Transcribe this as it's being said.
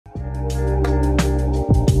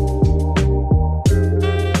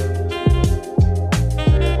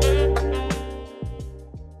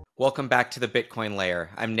Welcome back to the Bitcoin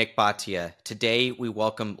Layer. I'm Nick Bhatia. Today we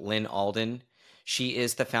welcome Lyn Alden. She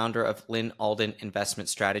is the founder of Lyn Alden Investment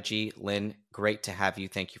Strategy. Lyn, great to have you.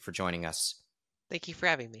 Thank you for joining us. Thank you for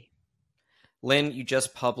having me. Lyn, you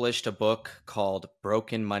just published a book called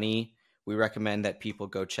Broken Money. We recommend that people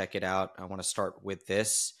go check it out. I want to start with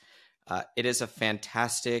this. It is a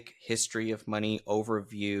fantastic history of money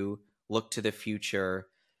overview, look to the future,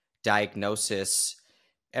 diagnosis,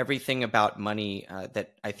 everything about money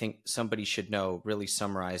that I think somebody should know, really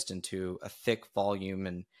summarized into a thick volume.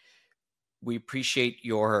 And we appreciate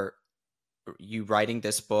you writing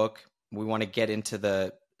this book. We want to get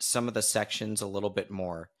into some of the sections a little bit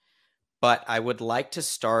more. But I would like to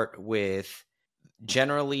start with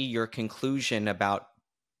generally your conclusion about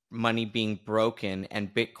money being broken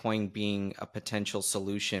and Bitcoin being a potential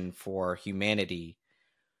solution for humanity.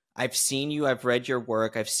 I've read your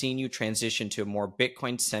work, I've seen you transition to a more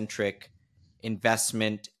Bitcoin-centric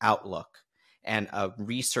investment outlook and a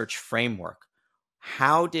research framework.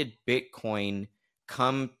 How did Bitcoin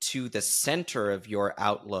come to the center of your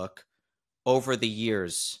outlook over the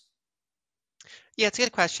years? Yeah, it's a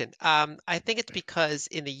good question. I think it's because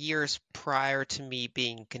in the years prior to me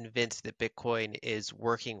being convinced that Bitcoin is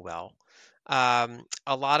working well, a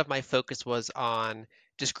lot of my focus was on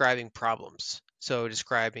describing problems. So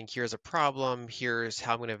describing here's a problem, here's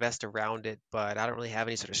how I'm going to invest around it, but I don't really have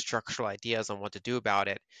any sort of structural ideas on what to do about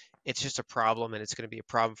it. It's just a problem and it's going to be a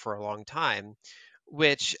problem for a long time,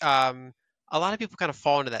 which a lot of people kind of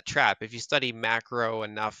fall into that trap. If you study macro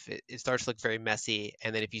enough, it starts to look very messy.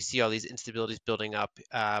 And then if you see all these instabilities building up,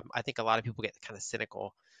 I think a lot of people get kind of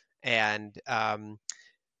cynical. And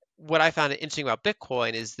what I found interesting about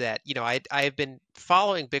Bitcoin is that, I've been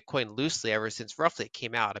following Bitcoin loosely ever since roughly it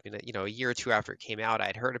came out. I mean, a year or two after it came out,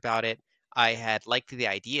 I'd heard about it. I had liked the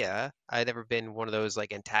idea. I'd never been one of those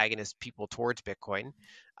like antagonist people towards Bitcoin.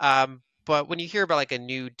 But when you hear about like a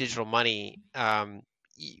new digital money, when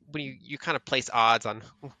you kind of place odds on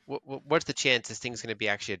what's the chance this thing's going to be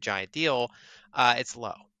actually a giant deal, it's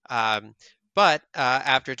low. But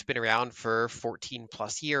after it's been around for 14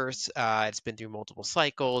 plus years, it's been through multiple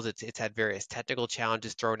cycles. It's had various technical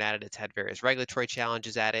challenges thrown at it. It's had various regulatory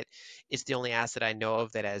challenges at it. It's the only asset I know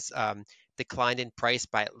of that has declined in price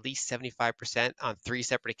by at least 75% on three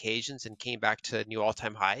separate occasions and came back to new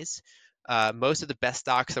all-time highs. Most of the best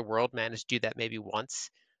stocks in the world managed to do that maybe once.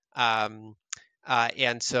 Um,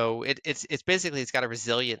 and so it's basically it's got a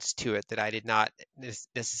resilience to it that I did not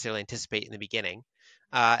necessarily anticipate in the beginning.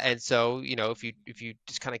 And so, if you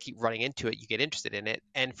just kind of keep running into it, you get interested in it.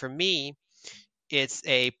 And for me, it's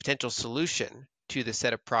a potential solution to the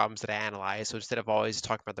set of problems that I analyze. So instead of always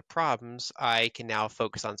talking about the problems, I can now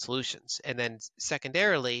focus on solutions. And then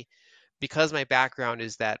secondarily, because my background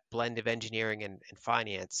is that blend of engineering and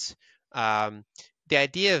finance, the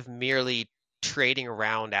idea of merely trading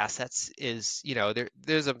around assets is,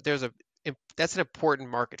 there's a that's an important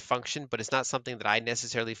market function, but it's not something that I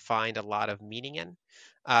necessarily find a lot of meaning in.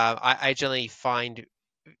 I generally find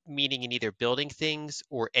meaning in either building things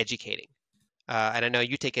or educating. And I know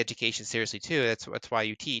you take education seriously too. That's why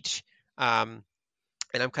you teach. Um,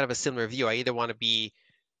 and I'm kind of a similar view. I either want to be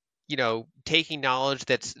taking knowledge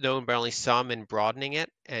that's known by only some and broadening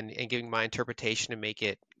it and giving my interpretation to make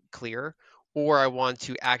it clear, or I want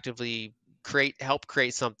to actively help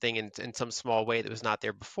create something in some small way that was not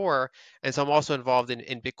there before. And so I'm also involved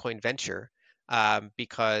in Bitcoin Venture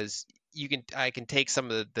because I can take some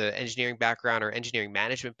of the engineering background or engineering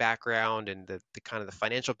management background and the kind of the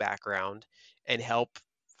financial background and help,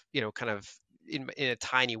 kind of in a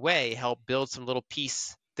tiny way, help build some little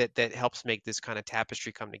piece that helps make this kind of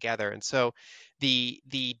tapestry come together. And so the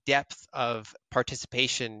depth of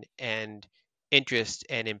participation and interest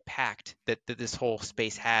and impact that this whole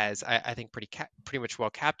space has, I think pretty much well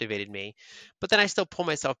captivated me. But then I still pull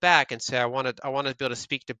myself back and say I want to be able to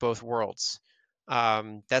speak to both worlds.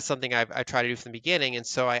 That's something I try to do from the beginning, and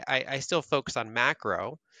so I still focus on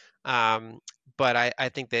macro, um, but I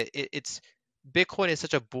think that it's Bitcoin is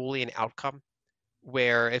such a Boolean outcome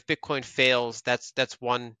where if Bitcoin fails, that's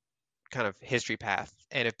one kind of history path,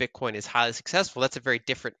 and if Bitcoin is highly successful, that's a very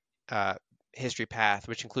different uh, history path,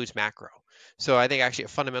 which includes macro. So I think actually a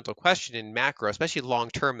fundamental question in macro, especially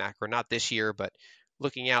long-term macro, not this year, but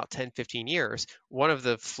looking out 10, 15 years, one of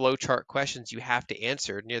the flowchart questions you have to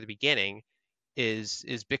answer near the beginning is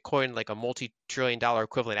Bitcoin like a multi-trillion dollar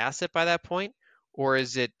equivalent asset by that point, or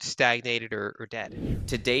is it stagnated or dead?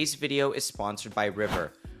 Today's video is sponsored by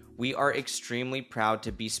River. We are extremely proud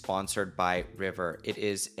to be sponsored by River. It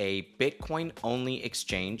is a Bitcoin-only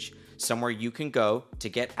exchange, somewhere you can go to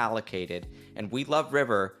get allocated. And we love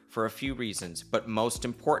River for a few reasons, but most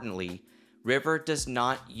importantly, River does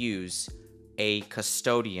not use a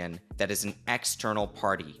custodian that is an external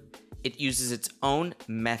party. It uses its own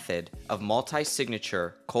method of multi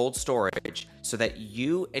signature cold storage so that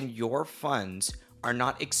you and your funds are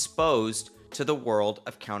not exposed to the world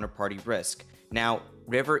of counterparty risk. Now,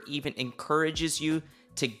 River even encourages you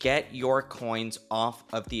to get your coins off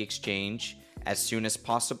of the exchange as soon as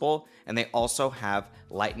possible, and they also have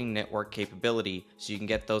Lightning Network capability so you can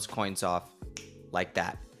get those coins off like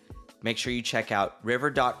that. Make sure you check out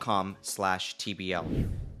river.com/TBL.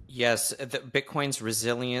 Yes, the Bitcoin's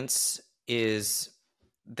resilience is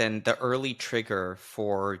then the early trigger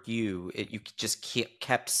for you. You just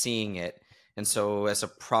kept seeing it. And so as a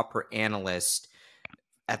proper analyst,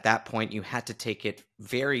 at that point, you had to take it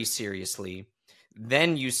very seriously.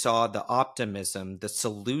 Then you saw the optimism, the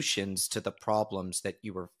solutions to the problems that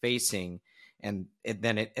you were facing, and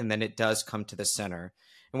then it does come to the center.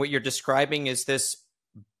 And what you're describing is this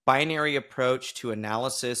binary approach to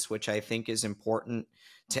analysis, which I think is important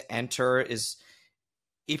to enter, is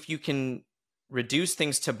if you can reduce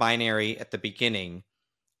things to binary at the beginning,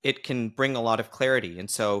 it can bring a lot of clarity. And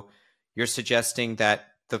so you're suggesting that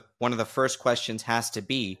one of the first questions has to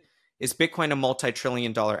be, is Bitcoin a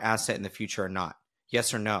multi-trillion dollar asset in the future or not?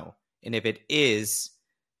 Yes or no? And if it is,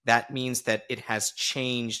 that means that it has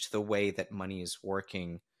changed the way that money is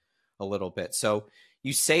working a little bit. So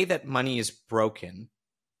you say that money is broken,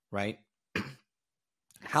 right?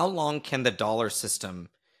 How long can the dollar system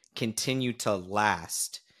continue to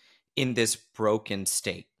last in this broken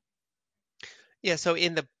state? Yeah, so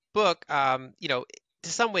in the book, to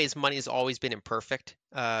some ways, money has always been imperfect.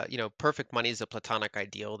 Perfect money is a platonic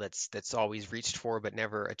ideal that's always reached for but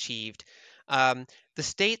never achieved. The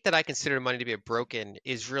state that I consider money to be broken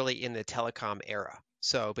is really in the telecom era.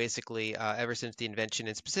 So basically, ever since the invention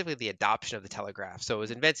and specifically the adoption of the telegraph. So it was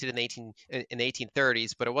invented in the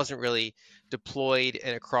 1830s, but it wasn't really deployed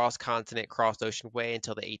in a cross-continent, cross-ocean way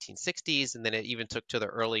until the 1860s, and then it even took to the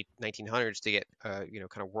early 1900s to get, kind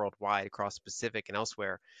of worldwide across the Pacific and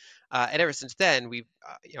elsewhere. And ever since then,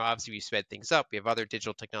 obviously we've sped things up. We have other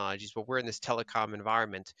digital technologies, but we're in this telecom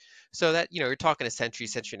environment. So that, you're talking a century,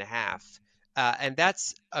 century and a half. And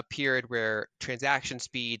that's a period where transaction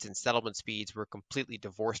speeds and settlement speeds were completely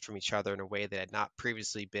divorced from each other in a way that had not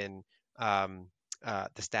previously been um,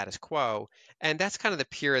 the status quo. And that's kind of the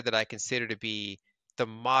period that I consider to be the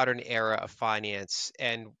modern era of finance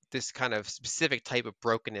and this kind of specific type of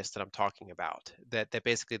brokenness that I'm talking about. That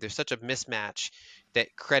basically there's such a mismatch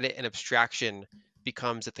that credit and abstraction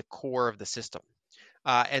becomes at the core of the system.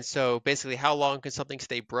 And so basically, how long can something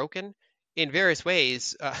stay broken? In various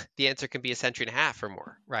ways, the answer can be a century and a half or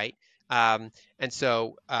more, right? And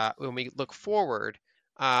so when we look forward,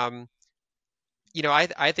 um,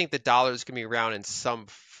 I think the dollar is going to be around in some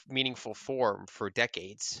meaningful form for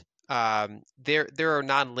decades. There are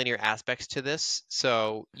nonlinear aspects to this,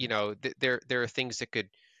 so there are things that could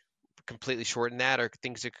completely shorten that or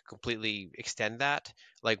things that could completely extend that,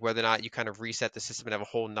 like whether or not you kind of reset the system and have a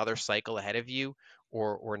whole nother cycle ahead of you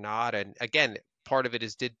or not. And again, part of it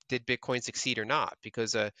is did Bitcoin succeed or not?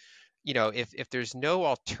 Because if there's no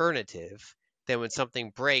alternative, then when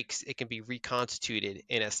something breaks, it can be reconstituted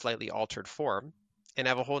in a slightly altered form and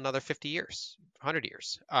have a whole another 50 years, 100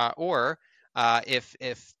 years. Or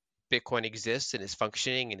if Bitcoin exists and is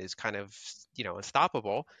functioning and is kind of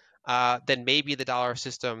unstoppable, then maybe the dollar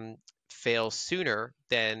system fails sooner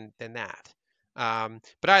than that.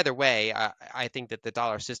 But either way, I think that the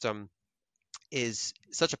dollar system is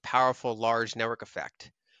such a powerful, large network effect.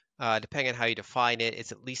 Depending on how you define it,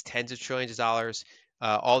 it's at least tens of trillions of dollars.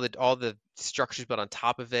 All the structures built on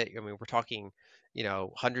top of it. I mean, we're talking,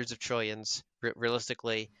 hundreds of trillions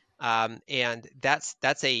realistically, and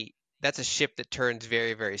that's a ship that turns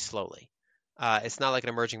very, very slowly. It's not like an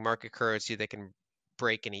emerging market currency that can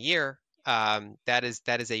break in a year. That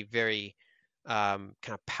is a very kind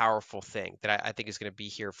of powerful thing that I think is going to be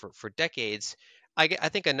here for decades. I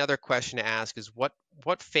think another question to ask is what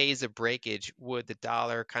phase of breakage would the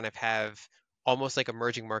dollar kind of have almost like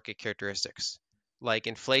emerging market characteristics, like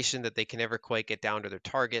inflation that they can never quite get down to their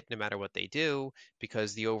target no matter what they do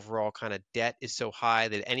because the overall kind of debt is so high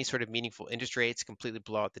that any sort of meaningful interest rates completely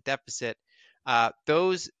blow out the deficit.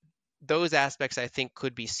 Those aspects I think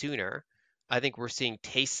could be sooner. I think we're seeing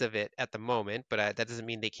tastes of it at the moment, but that doesn't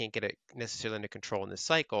mean they can't get it necessarily under control in this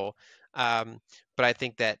cycle. Um, but I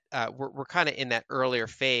think that we're kind of in that earlier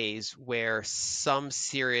phase where some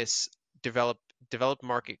serious developed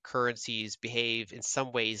market currencies behave in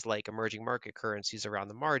some ways like emerging market currencies around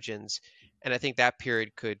the margins, and I think that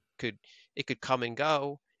period could come and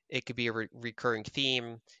go. It could be a recurring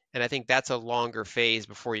theme, and I think that's a longer phase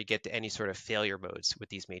before you get to any sort of failure modes with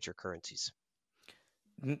these major currencies.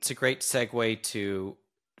 It's a great segue to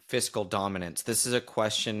fiscal dominance. This is a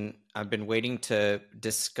question I've been waiting to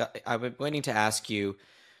discuss. I've been waiting to ask you.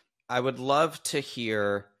 I would love to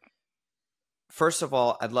hear, first of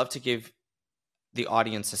all, I'd love to give the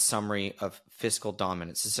audience a summary of fiscal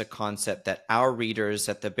dominance. This is a concept that our readers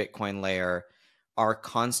at the Bitcoin layer are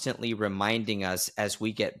constantly reminding us as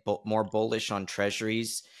we get more bullish on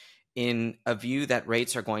treasuries in a view that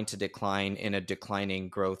rates are going to decline in a declining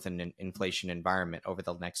growth and inflation environment over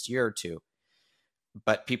the next year or two.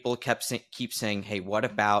 But people keep saying, hey, what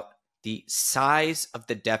about the size of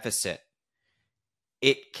the deficit?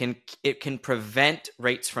 It can prevent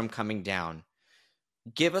rates from coming down.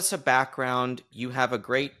 Give us a background. You have a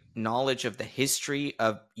great knowledge of the history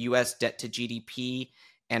of US debt to GDP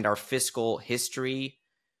and our fiscal history.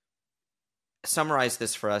 Summarize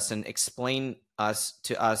this for us and explain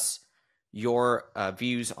to us your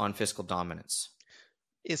views on fiscal dominance.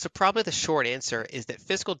 Yeah, so probably the short answer is that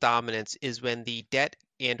fiscal dominance is when the debt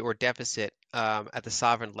and or deficit at the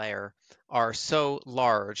sovereign layer are so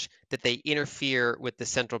large that they interfere with the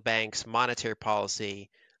central bank's monetary policy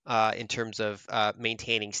in terms of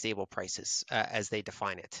maintaining stable prices as they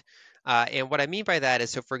define it. And what I mean by that is,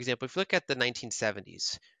 so for example, if you look at the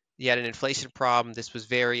 1970s, you had an inflation problem. This was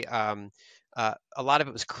very a lot of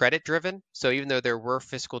it was credit driven. So even though there were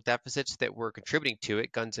fiscal deficits that were contributing to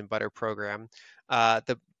it, guns and butter program,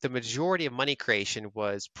 the majority of money creation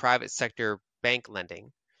was private sector bank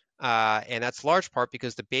lending. And that's large part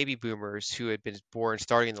because the baby boomers who had been born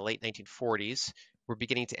starting in the late 1940s were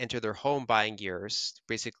beginning to enter their home buying years,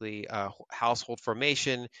 basically household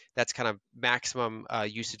formation. That's kind of maximum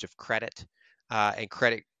usage of credit, and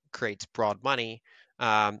credit creates broad money.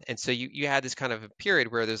 And so you had this kind of a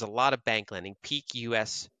period where there's a lot of bank lending, peak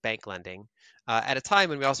U.S. bank lending, at a time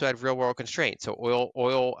when we also had real world constraints. So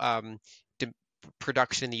oil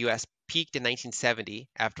production in the U.S. peaked in 1970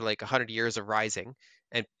 after like 100 years of rising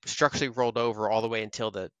and structurally rolled over all the way until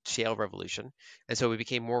the shale revolution. And so we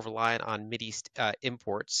became more reliant on Mideast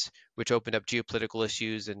imports, which opened up geopolitical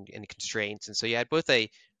issues and constraints. And so you had both a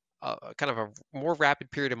kind of a more rapid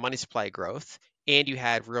period of money supply growth, and you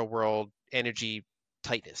had real world energy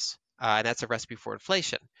tightness. And that's a recipe for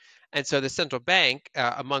inflation. And so the central bank,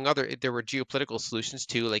 among other, there were geopolitical solutions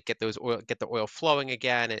too, like get the oil flowing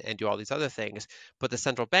again, and do all these other things. But the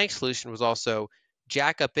central bank solution was also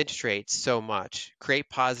jack up interest rates so much, create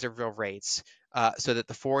positive real rates, so that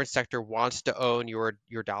the foreign sector wants to own your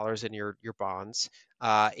dollars and your bonds,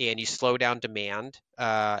 and you slow down demand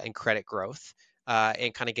and credit growth,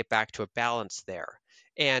 and kind of get back to a balance there.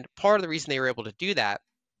 And part of the reason they were able to do that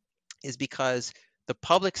is because the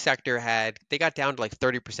public sector they got down to like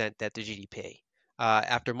 30% debt to GDP.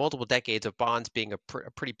 After multiple decades of bonds being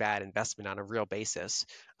a pretty bad investment on a real basis.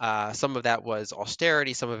 Some of that was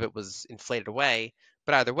austerity, some of it was inflated away,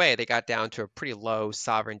 but either way, they got down to a pretty low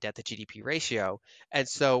sovereign debt to GDP ratio. And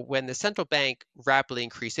so when the central bank rapidly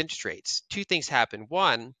increased interest rates, two things happened.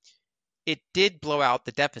 One, it did blow out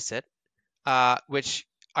the deficit, which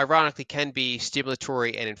ironically can be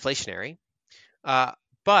stimulatory and inflationary. Uh,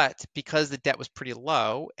 but because the debt was pretty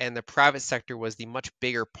low and the private sector was the much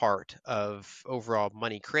bigger part of overall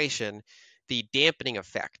money creation, the dampening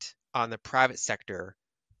effect on the private sector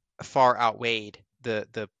far outweighed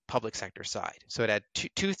the public sector side. So it had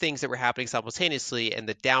two things that were happening simultaneously, and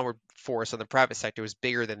the downward force on the private sector was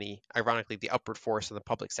bigger than ironically, the upward force on the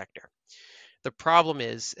public sector. The problem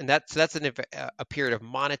is, and that's a period of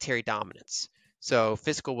monetary dominance. So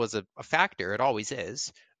fiscal was a factor, it always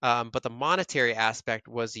is, but the monetary aspect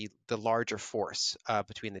was the larger force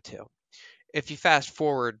between the two. If you fast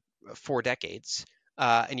forward 4 decades,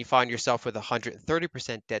 and you find yourself with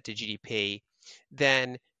 130% debt to GDP,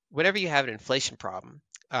 then whenever you have an inflation problem,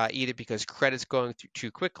 either because credit's going through too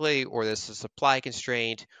quickly or there's a supply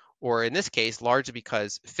constraint, or in this case, largely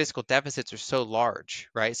because fiscal deficits are so large,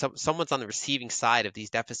 right? Someone's on the receiving side of these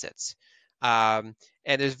deficits. And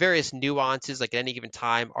there's various nuances, like at any given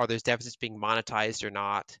time, are those deficits being monetized or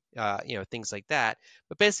not? Things like that.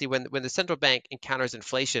 But basically, when the central bank encounters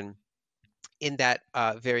inflation in that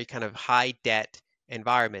very kind of high debt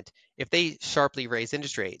environment, if they sharply raise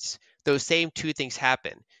interest rates, those same two things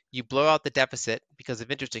happen. You blow out the deficit because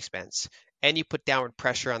of interest expense, and you put downward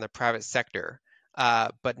pressure on the private sector.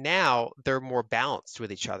 But now they're more balanced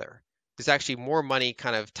with each other. There's actually more money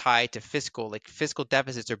kind of tied to fiscal, like fiscal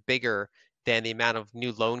deficits are bigger than the amount of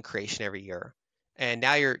new loan creation every year. And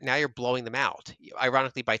now you're blowing them out,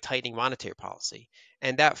 ironically, by tightening monetary policy.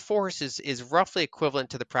 And that force is roughly equivalent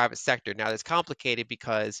to the private sector. Now, that's complicated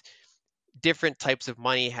because different types of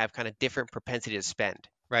money have kind of different propensity to spend,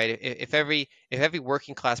 right? If every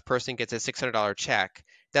working class person gets a $600 check,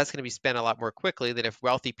 that's going to be spent a lot more quickly than if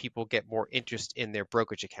wealthy people get more interest in their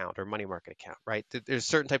brokerage account or money market account, right? There's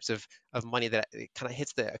certain types of money that kind of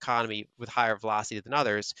hits the economy with higher velocity than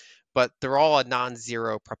others, but they're all a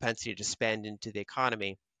non-zero propensity to spend into the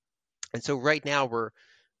economy. And so right now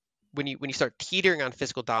when you start teetering on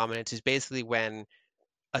fiscal dominance is basically when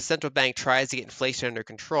a central bank tries to get inflation under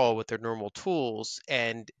control with their normal tools,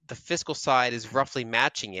 and the fiscal side is roughly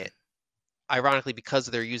matching it, ironically, because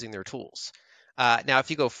they're using their tools. Now, if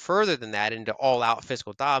you go further than that into all-out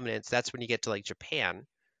fiscal dominance, that's when you get to like Japan,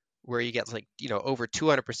 where you get like over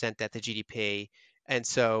 200% debt to GDP, and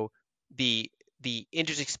so the the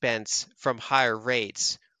interest expense from higher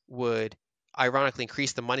rates would ironically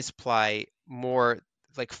increase the money supply more,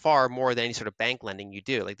 like far more than any sort of bank lending you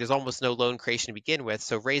do. Like there's almost no loan creation to begin with,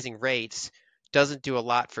 so raising rates doesn't do a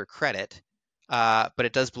lot for credit, but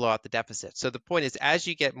it does blow out the deficit. So the point is, as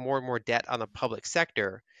you get more and more debt on the public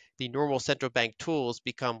sector, the normal central bank tools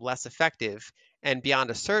become less effective, and beyond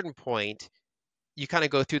a certain point, you kind of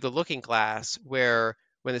go through the looking glass where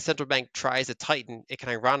when the central bank tries to tighten, it can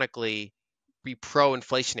ironically be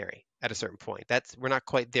pro-inflationary at a certain point. That's We're not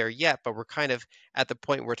quite there yet, but we're kind of at the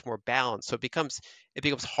point where it's more balanced. So it becomes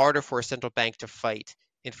harder for a central bank to fight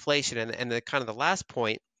inflation. And the kind of the last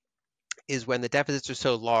point is when the deficits are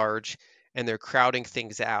so large and they're crowding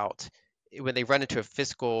things out, when they run into a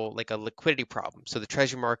fiscal, like a liquidity problem. So the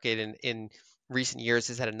treasury market in recent years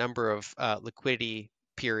has had a number of liquidity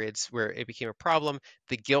periods where it became a problem.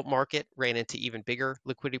 The gilt market ran into even bigger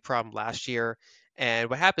liquidity problem last year. And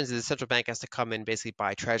what happens is the central bank has to come in and basically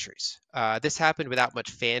buy treasuries. This happened without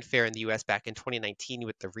much fanfare in the US back in 2019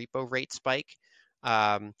 with the repo rate spike.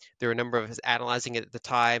 There were a number of us analyzing it at the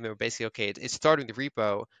time, and we're basically, okay, it's starting the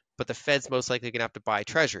repo, but the Fed's most likely going to have to buy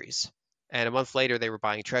treasuries. And a month later, they were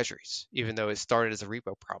buying treasuries, even though it started as a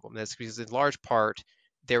repo problem. That's because, in large part,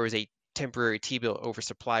 there was a temporary T-bill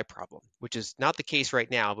oversupply problem, which is not the case right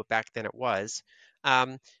now, but back then it was.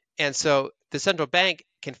 Um, and so the central bank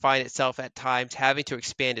can find itself at times having to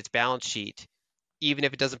expand its balance sheet, even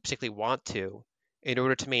if it doesn't particularly want to, in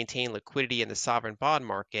order to maintain liquidity in the sovereign bond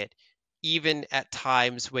market, even at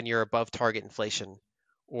times when you're above target inflation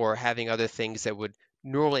or having other things that would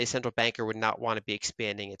normally a central banker would not want to be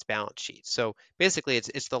expanding its balance sheet. So basically,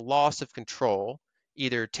 it's the loss of control,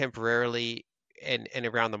 either temporarily and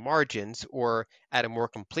around the margins, or at a more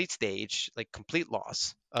complete stage, like complete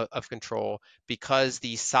loss of control, because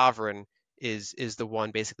the sovereign is the one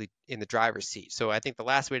basically in the driver's seat. So I think the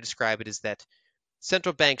last way to describe it is that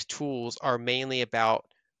central banks' tools are mainly about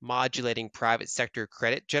modulating private sector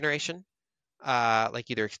credit generation, like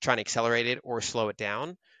either trying to accelerate it or slow it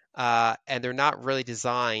down. And they're not really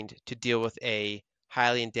designed to deal with a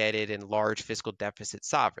highly indebted and large fiscal deficit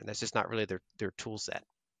sovereign. That's just not really their tool set.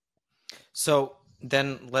 So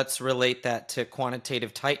then let's relate that to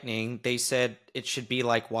quantitative tightening. They said it should be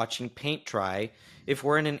like watching paint dry. If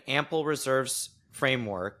we're in an ample reserves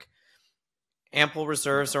framework, ample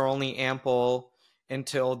reserves are only ample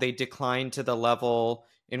until they decline to the level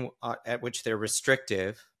at which they're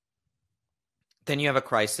restrictive. Then you have a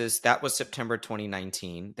crisis. That was September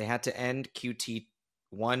 2019. They had to end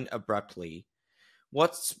QT1 abruptly.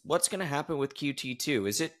 What's going to happen with QT2?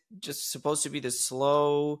 Is it just supposed to be this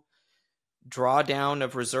slow drawdown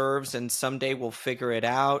of reserves and someday we'll figure it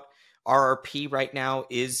out? RRP right now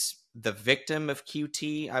is the victim of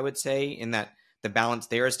QT, I would say, in that the balance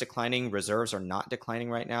there is declining. Reserves are not declining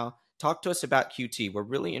right now. Talk to us about QT. We're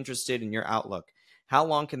really interested in your outlook. How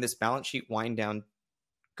long can this balance sheet wind down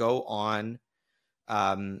go on?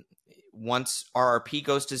 Um, Once RRP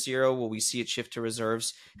goes to zero, will we see it shift to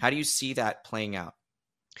reserves? How do you see that playing out?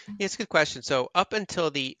 Yeah, it's a good question. So up until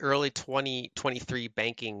the early 2023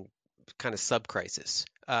 banking kind of sub-crisis,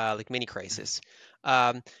 like mini crisis,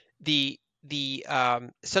 um, the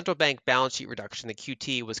central bank balance sheet reduction, the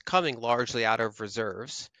QT, was coming largely out of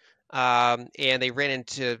reserves. And they ran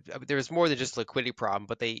into there was more than just a liquidity problem,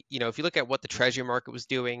 but if you look at what the treasury market was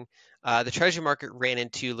doing, the treasury market ran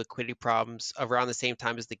into liquidity problems around the same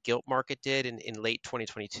time as the gilt market did in late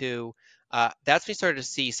 2022. That's when we started to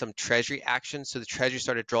see some treasury action. So the treasury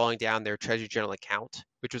started drawing down their treasury general account,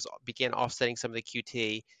 which began offsetting some of the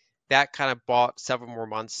QT. That kind of bought several more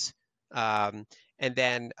months. And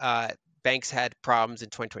then banks had problems in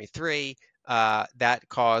 2023. That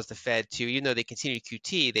caused the Fed to, even though they continued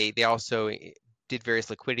QT, they also did various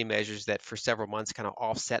liquidity measures that for several months kind of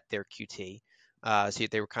offset their QT. So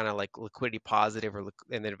they were kind of like liquidity positive,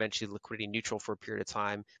 and then eventually liquidity neutral for a period of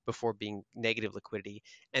time before being negative liquidity.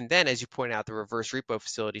 And then, as you point out, the reverse repo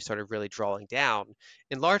facility started really drawing down,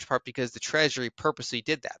 in large part because the Treasury purposely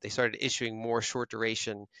did that. They started issuing more short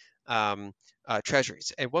duration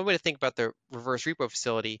treasuries. And one way to think about the reverse repo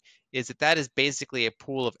facility is that that is basically a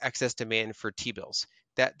pool of excess demand for T-bills.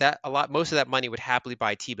 Most of that money would happily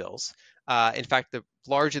buy T-bills. In fact, the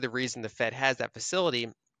larger the reason the Fed has that facility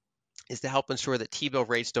is to help ensure that T-bill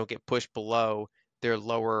rates don't get pushed below their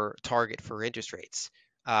lower target for interest rates.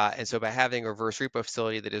 And so by having a reverse repo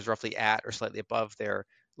facility that is roughly at or slightly above their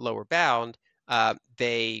lower bound,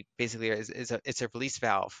 they basically it's a release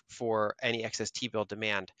valve for any excess T-bill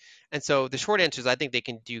demand. And so the short answer is I think they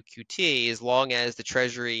can do QT as long as the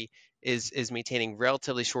Treasury is maintaining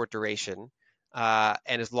relatively short duration, and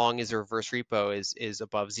as long as the reverse repo is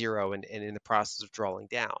above zero and in the process of drawing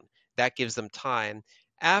down. That gives them time.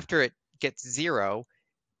 After it gets zero,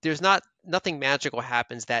 there's nothing magical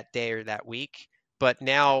happens that day or that week, but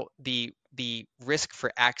now the risk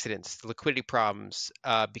for accidents, the liquidity problems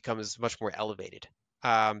becomes much more elevated,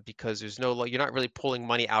 because you're not really pulling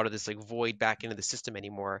money out of this like void back into the system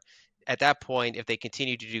anymore. At that point, if they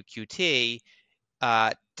continue to do QT,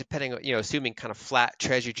 depending on, assuming kind of flat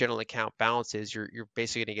Treasury general account balances, you're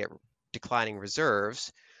basically going to get declining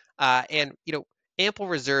reserves. And ample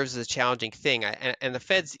reserves is a challenging thing. And the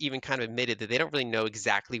Fed's even kind of admitted that they don't really know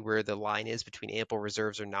exactly where the line is between ample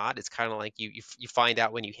reserves or not. It's kind of like you find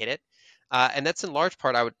out when you hit it. And that's in large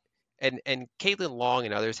part, and Caitlin Long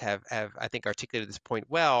and others have I think articulated this point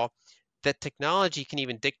well, that technology can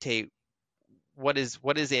even dictate what is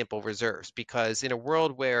ample reserves, because in a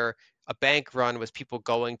world where a bank run was people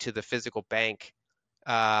going to the physical bank,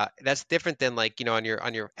 that's different than like on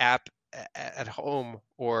your app at home,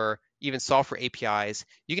 or even software APIs.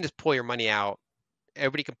 You can just pull your money out.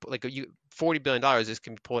 Everybody can, like, $40 billion just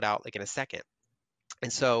can be pulled out like in a second.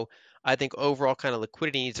 And so I think overall kind of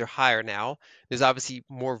liquidity needs are higher now. There's obviously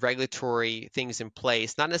more regulatory things in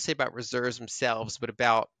place, not necessarily about reserves themselves, but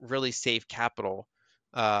about really safe capital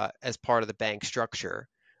as part of the bank structure.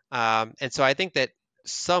 And so I think that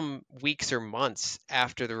some weeks or months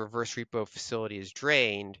after the reverse repo facility is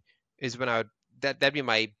drained is when that'd be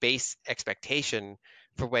my base expectation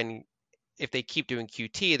for when, if they keep doing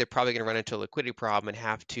QT, they're probably going to run into a liquidity problem and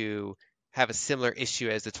have to have a similar issue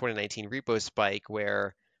as the 2019 repo spike,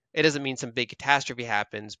 where it doesn't mean some big catastrophe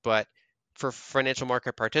happens, but for financial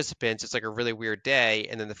market participants, it's like a really weird day,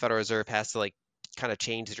 and then the Federal Reserve has to like kind of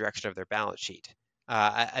change the direction of their balance sheet.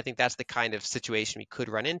 I think that's the kind of situation we could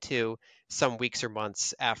run into some weeks or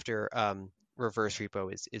months after reverse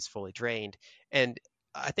repo is fully drained. And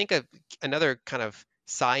I think another kind of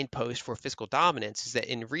signpost for fiscal dominance is that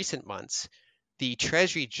in recent months, the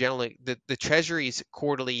Treasury's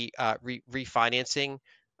quarterly refinancing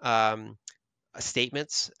um,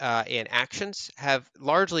 statements and actions have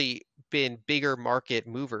largely been bigger market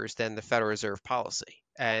movers than the Federal Reserve policy,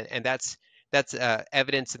 and that's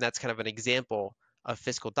evidence, and that's kind of an example of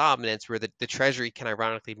fiscal dominance where the Treasury can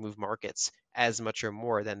ironically move markets as much or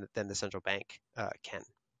more than the central bank can.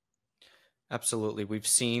 Absolutely. We've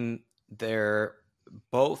seen there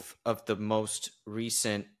both of the most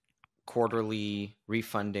recent quarterly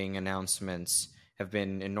refunding announcements have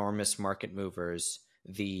been enormous market movers.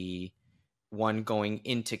 The one going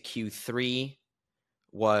into Q3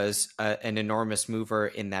 was an enormous mover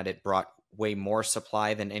in that it brought way more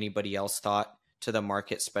supply than anybody else thought to the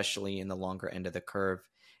market, especially in the longer end of the curve.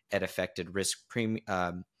 It affected risk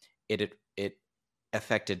premium. It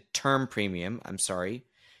affected term premium. I'm sorry,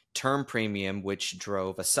 term premium, which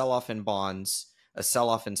drove a sell-off in bonds, a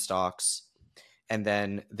sell-off in stocks, and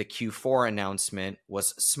then the Q4 announcement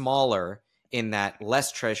was smaller in that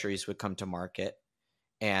less treasuries would come to market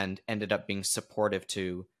and ended up being supportive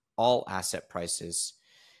to all asset prices.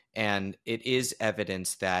 And it is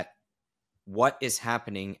evidence that what is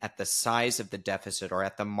happening at the size of the deficit or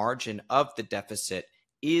at the margin of the deficit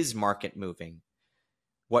is market moving.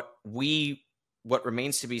 What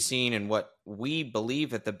remains to be seen, and what we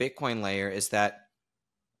believe at the Bitcoin layer, is that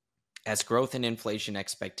as growth and inflation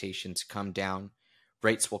expectations come down,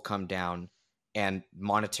 rates will come down, and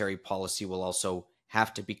monetary policy will also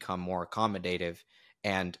have to become more accommodative,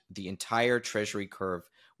 and the entire treasury curve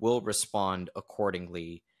will respond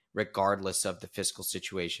accordingly regardless of the fiscal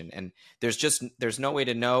situation. And there's no way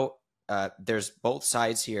to know. There's both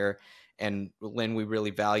sides here, and Lyn, we really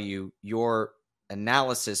value your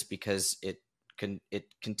analysis because it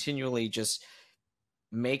continually just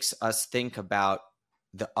makes us think about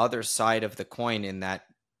the other side of the coin, in that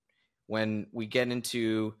when we get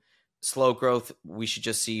into slow growth, we should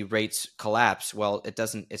just see rates collapse. Well,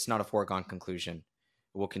 it's not a foregone conclusion.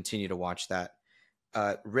 We'll continue to watch that.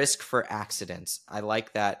 Risk for accidents. I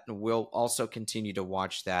like that. We'll also continue to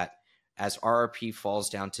watch that as RRP falls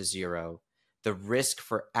down to zero. The risk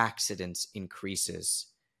for accidents increases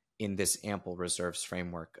in this ample reserves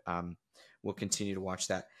framework. We'll continue to watch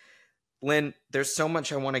that. Lyn, there's so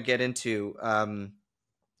much I want to get into.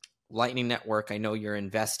 Lightning Network, I know you're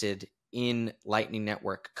invested in Lightning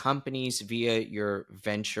Network companies via your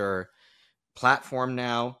venture platform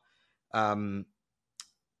now. I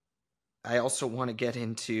also want to get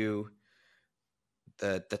into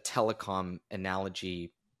the telecom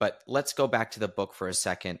analogy, but let's go back to the book for a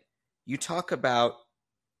second. You talk about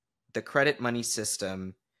the credit money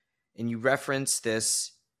system, and you reference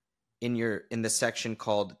this in the section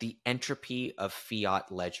called the entropy of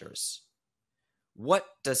fiat ledgers. What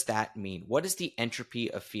does that mean? What is the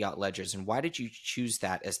entropy of fiat ledgers, and why did you choose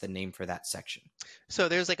that as the name for that section? So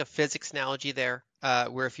there's like a physics analogy there,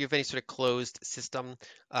 where if you have any sort of closed system,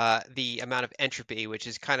 the amount of entropy, which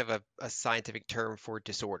is kind of a scientific term for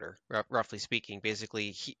disorder, roughly speaking,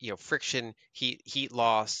 basically, friction, heat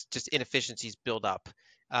loss, just inefficiencies build up.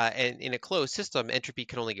 And in a closed system, entropy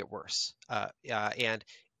can only get worse. And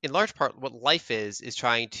in large part, what life is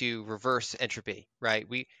trying to reverse entropy, right?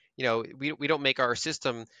 We don't make our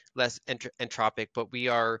system less entropic, but we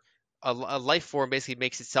are a life form basically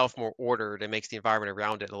makes itself more ordered and makes the environment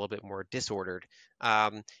around it a little bit more disordered.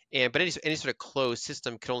 But any sort of closed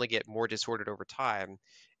system can only get more disordered over time.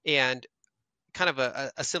 And kind of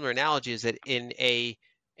a similar analogy is that in a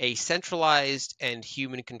centralized and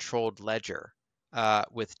human controlled ledger,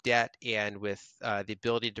 with debt and with the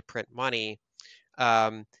ability to print money,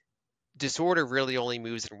 um, disorder really only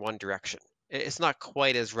moves in one direction. It's not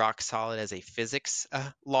quite as rock solid as a physics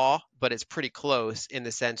law, but it's pretty close in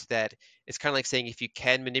the sense that it's kind of like saying if you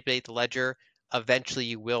can manipulate the ledger, eventually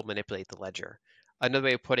you will manipulate the ledger. Another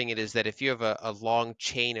way of putting it is that if you have a long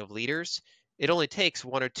chain of leaders, it only takes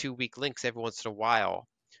 1 or 2 weak links every once in a while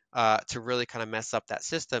to really kind of mess up that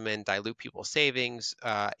system and dilute people's savings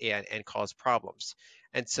and cause problems.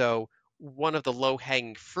 And so one of the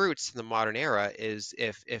low-hanging fruits in the modern era is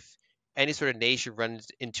if any sort of nation runs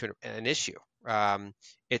into an issue.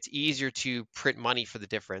 It's easier to print money for the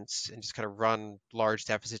difference and just kind of run large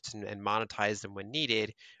deficits and monetize them when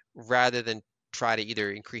needed, rather than try to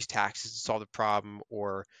either increase taxes to solve the problem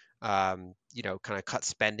or kind of cut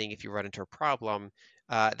spending if you run into a problem.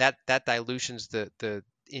 That dilutions the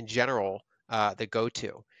in general the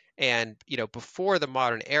go-to. And before the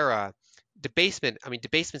modern era,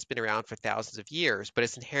 debasement's been around for thousands of years, but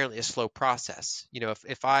it's inherently a slow process.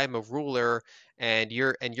 If I'm a ruler and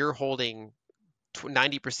you're holding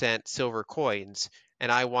 90% silver coins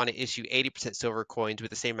and I want to issue 80% silver coins with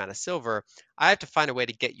the same amount of silver, I have to find a way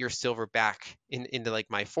to get your silver back into like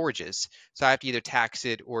my forges. So I have to either tax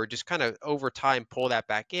it or just kind of over time pull that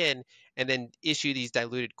back in and then issue these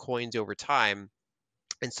diluted coins over time.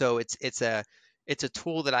 And so it's a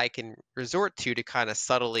tool that I can resort to kind of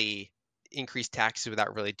subtly increase taxes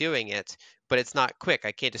without really doing it, but it's not quick.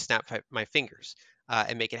 I can't just snap my fingers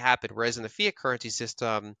and make it happen. Whereas in the fiat currency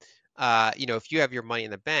system, if you have your money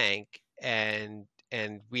in the bank and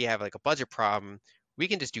we have like a budget problem, we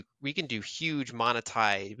can do huge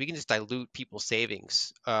monetize. We can just dilute people's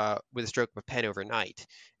savings with a stroke of a pen overnight.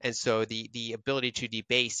 And so the ability to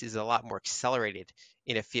debase is a lot more accelerated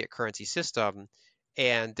in a fiat currency system.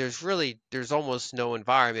 And there's almost no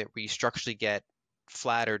environment where you structurally get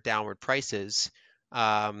flat or downward prices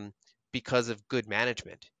um, because of good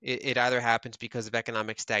management. It either happens because of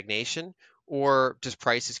economic stagnation or just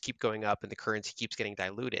prices keep going up and the currency keeps getting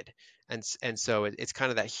diluted. And so it's kind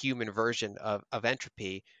of that human version of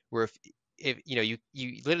entropy where if you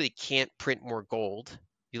literally can't print more gold.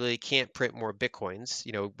 You literally can't print more bitcoins.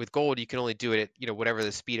 With gold, you can only do it at, whatever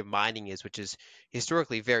the speed of mining is, which is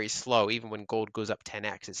historically very slow. Even when gold goes up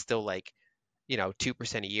 10x, it's still like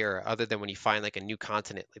 2% a year, other than when you find like a new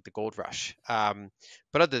continent like the gold rush.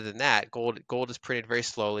 But other than that, gold is printed very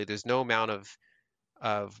slowly. There's no amount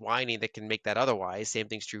of mining that can make that otherwise. Same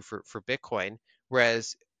thing's true for Bitcoin.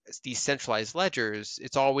 Whereas these centralized ledgers,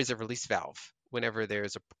 it's always a release valve whenever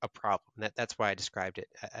there's a problem. That's why I described it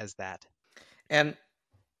as that. And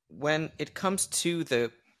when it comes to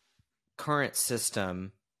the current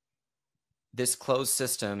system, this closed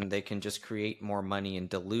system, they can just create more money and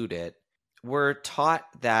dilute it. We're taught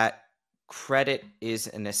that credit is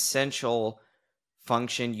an essential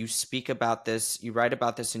function. You speak about this, you write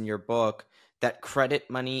about this in your book, that credit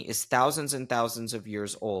money is thousands and thousands of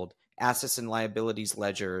years old. Assets and liabilities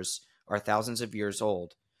ledgers are thousands of years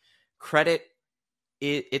old. Credit,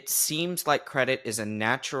 it seems like credit is a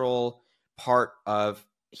natural part of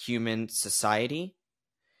human society,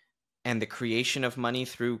 and the creation of money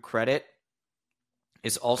through credit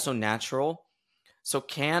is also natural. So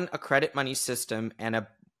can a credit money system and a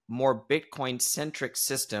more Bitcoin centric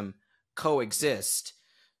system coexist?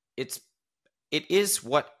 It's it is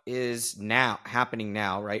what is now happening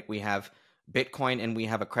now, right? We have Bitcoin and we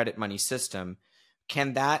have a credit money system.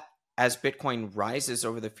 Can that, as Bitcoin rises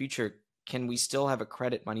over the future, can we still have a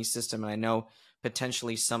credit money system? And I know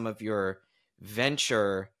potentially some of your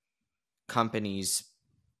venture companies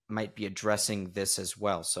might be addressing this as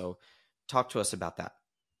well. So talk to us about that.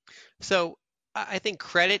 So I think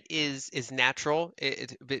credit is natural.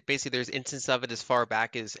 Basically, there's instance of it as far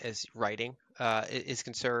back as writing is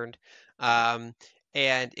concerned, um,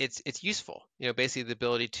 and it's useful. You know, basically the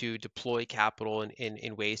ability to deploy capital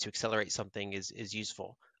in ways to accelerate something is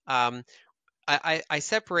useful. Um, I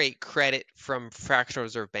separate credit from fractional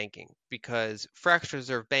reserve banking because fractional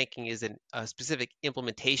reserve banking is a specific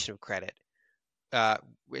implementation of credit. uh,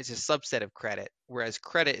 it's a subset of credit, whereas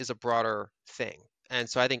credit is a broader thing. And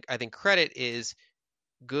so I think credit is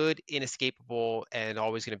good, inescapable, and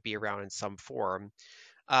always going to be around in some form.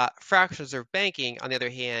 Fractional reserve banking, on the other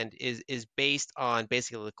hand, is based on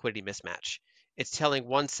basically a liquidity mismatch. It's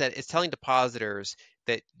telling depositors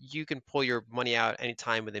that you can pull your money out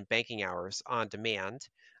anytime within banking hours on demand,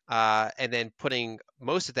 and then putting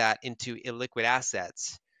most of that into illiquid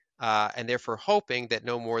assets, and therefore hoping that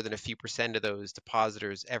no more than a few percent of those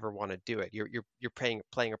depositors ever want to do it. You're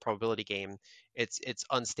playing a probability game. It's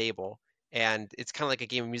unstable. And it's kind of like a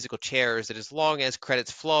game of musical chairs that as long as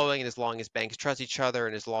credit's flowing and as long as banks trust each other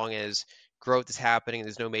and as long as growth is happening and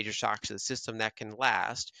there's no major shocks to the system, that can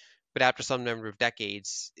last. But after some number of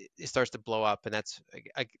decades, it starts to blow up. And that's,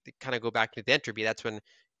 I kind of go back to the entropy. That's when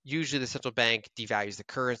usually the central bank devalues the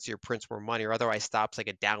currency or prints more money or otherwise stops like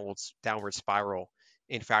a downward spiral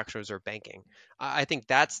in fractional reserve banking. I think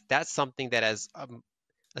that's something that as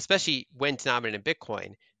especially when denominated in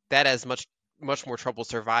Bitcoin, that has much more trouble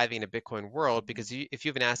surviving in a Bitcoin world because if you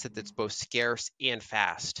have an asset that's both scarce and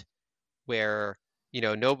fast, where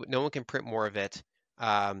no one can print more of it,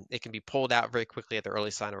 it can be pulled out very quickly at the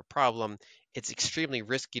early sign of a problem. It's extremely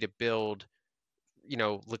risky to build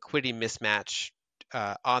liquidity mismatch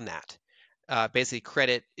on that. Basically,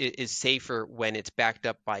 credit is safer when it's backed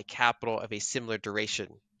up by capital of a similar duration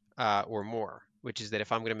or more, which is that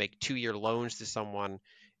if I'm going to make 2-year loans to someone,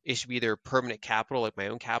 it should be either permanent capital, like my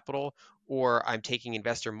own capital, or I'm taking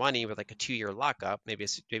investor money with like a 2-year lockup, maybe a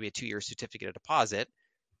 2-year certificate of deposit,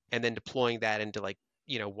 and then deploying that into like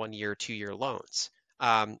 1 year, 2-year loans.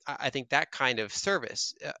 I think that kind of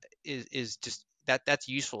service is just that's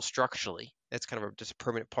useful structurally. That's kind of just a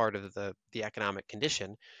permanent part of the economic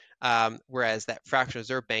condition. Whereas that fractional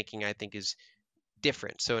reserve banking, I think, is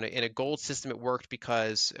different. So in a gold system, it worked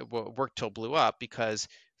because well, it worked till it blew up because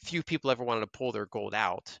few people ever wanted to pull their gold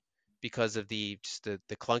out because of the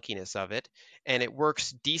clunkiness of it, and it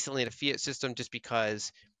works decently in a fiat system just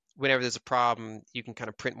because whenever there's a problem, you can kind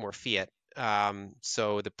of print more fiat.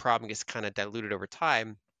 So the problem gets kind of diluted over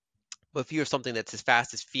time. But if you have something that's as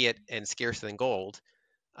fast as fiat and scarcer than gold,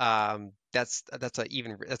 that's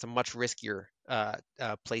a much riskier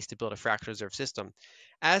place to build a fractional reserve system.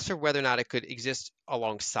 As for whether or not it could exist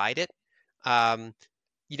alongside it, um,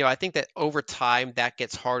 I think that over time that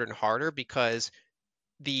gets harder and harder because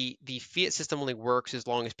the fiat system only works as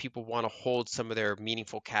long as people want to hold some of their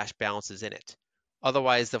meaningful cash balances in it.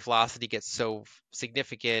 Otherwise, the velocity gets so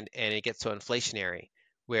significant and it gets so inflationary,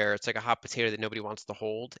 where it's like a hot potato that nobody wants to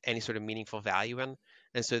hold any sort of meaningful value in.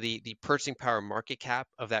 And so the purchasing power market cap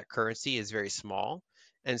of that currency is very small.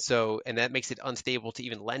 And that makes it unstable to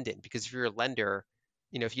even lend in because if you're a lender,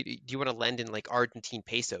 if you do you want to lend in like Argentine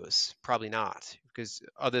pesos? Probably not, because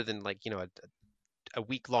other than like, a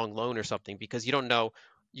week-long loan or something, because you don't know,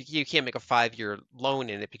 you can't make a 5-year loan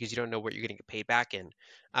in it because you don't know what you're going to get paid back in.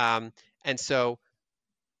 Um, and so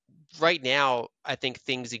right now, I think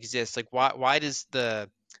things exist. Like why does the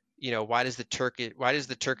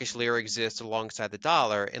Turkish lira exist alongside the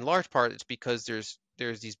dollar? In large part, it's because there's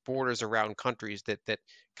these borders around countries that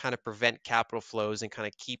kind of prevent capital flows and kind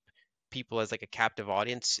of keep people as like a captive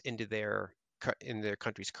audience in their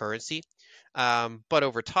country's currency. But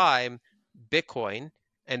over time, Bitcoin,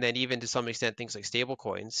 and then even to some extent things like stable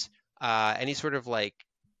coins, any sort of like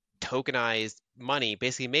tokenized money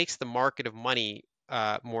basically makes the market of money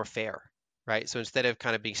more fair, right? So instead of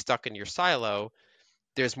kind of being stuck in your silo,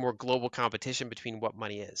 there's more global competition between what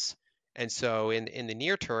money is. And so in the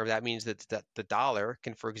near term, that means that the dollar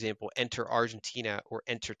can, for example, enter Argentina or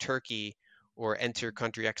enter Turkey or enter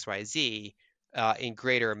country XYZ in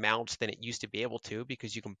greater amounts than it used to be able to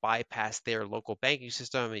because you can bypass their local banking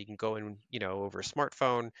system and you can go in, over a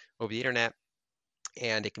smartphone, over the internet,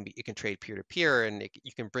 and it can trade peer to peer, and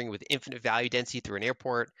you can bring with infinite value density through an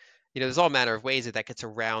airport. There's all manner of ways that gets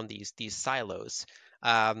around these silos.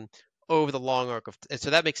 Um, over the long arc of, and so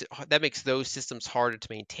that makes those systems harder to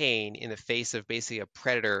maintain in the face of basically a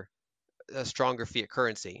predator, a stronger fiat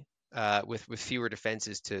currency, with fewer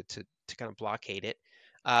defenses to kind of blockade it.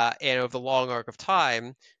 And over the long arc of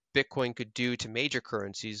time, Bitcoin could do to major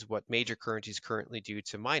currencies what major currencies currently do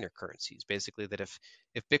to minor currencies. Basically, that if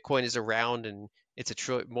Bitcoin is around and it's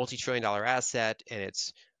a multi-trillion-dollar asset, and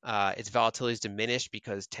its volatility is diminished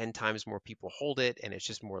because 10 times more people hold it, and it's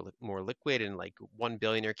just more liquid, and like one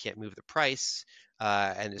billionaire can't move the price,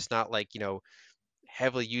 and it's not like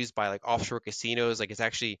heavily used by like offshore casinos. Like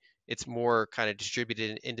it's more kind of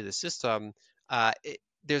distributed into the system.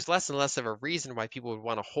 There's less and less of a reason why people would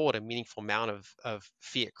want to hold a meaningful amount of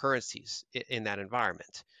fiat currencies in that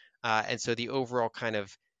environment. And so the overall kind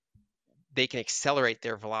of, they can accelerate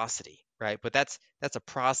their velocity, right? But that's a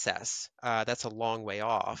process. That's a long way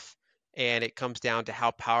off, and it comes down to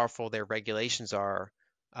how powerful their regulations are,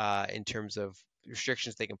 in terms of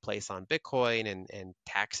restrictions they can place on Bitcoin, and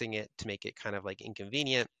taxing it to make it kind of like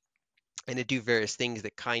inconvenient, and to do various things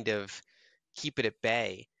that kind of keep it at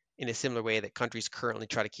bay in a similar way that countries currently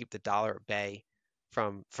try to keep the dollar at bay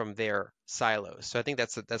from their silos. So I think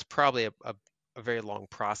that's probably a very long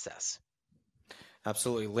process.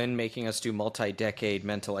 Absolutely. Lynn making us do multi-decade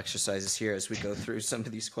mental exercises here as we go through some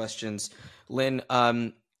of these questions. Lynn,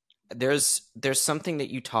 there's something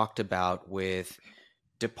that you talked about with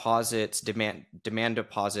deposits, demand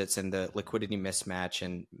deposits, and the liquidity mismatch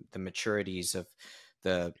and the maturities of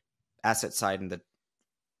the asset side and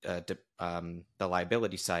the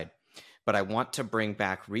liability side. But I want to bring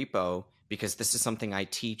back repo because this is something I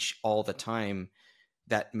teach all the time,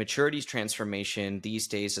 that maturities transformation these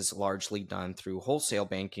days is largely done through wholesale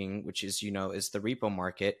banking, which is, is the repo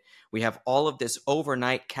market. We have all of this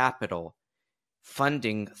overnight capital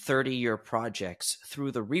funding 30-year projects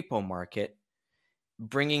through the repo market,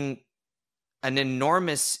 bringing an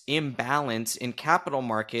enormous imbalance in capital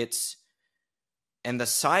markets and the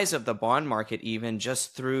size of the bond market even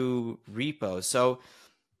just through repo. So,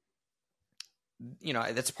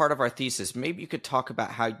 that's part of our thesis. Maybe you could talk about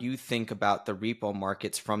how you think about the repo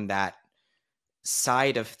markets from that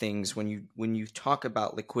side of things when you talk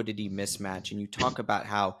about liquidity mismatch and you talk about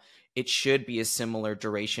how it should be a similar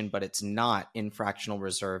duration, but it's not in fractional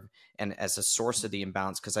reserve and as a source of the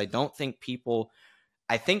imbalance. Because I think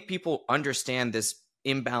people understand this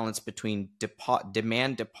imbalance between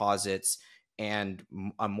demand deposits and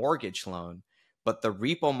a mortgage loan, but the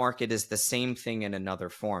repo market is the same thing in another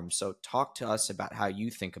form. So talk to us about how you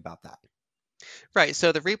think about that. Right.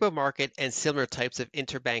 So the repo market and similar types of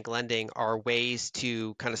interbank lending are ways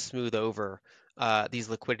to kind of smooth over these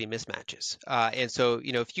liquidity mismatches. And so,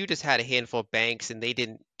 if you just had a handful of banks and they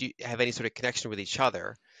didn't have any sort of connection with each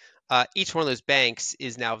other, each one of those banks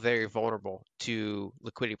is now very vulnerable to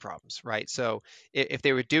liquidity problems, right? So if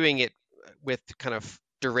they were doing it with kind of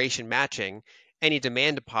duration matching, any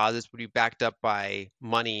demand deposits would be backed up by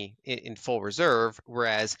money in full reserve,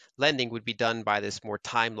 whereas lending would be done by this more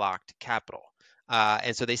time-locked capital.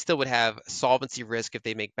 And so they still would have solvency risk if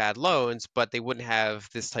they make bad loans, but they wouldn't have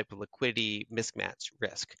this type of liquidity mismatch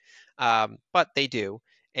risk. But they do.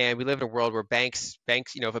 And we live in a world where banks,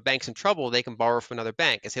 if a bank's in trouble, they can borrow from another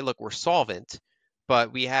bank and say, look, we're solvent,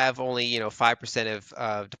 but we have only, 5%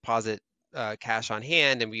 of deposit cash on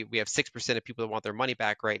hand, and we have 6% of people that want their money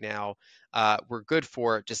back right now. We're good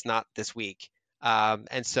for it, just not this week.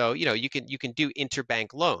 And so, you can do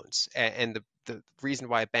interbank loans, and the reason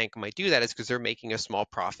why a bank might do that is because they're making a small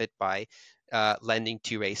profit by lending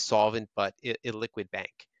to a solvent but illiquid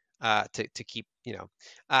bank, to keep,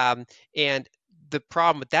 and the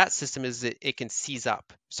problem with that system is that it can seize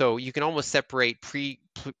up. So you can almost separate pre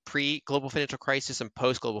global financial crisis and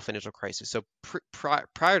post global financial crisis. So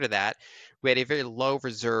prior to that, we had a very low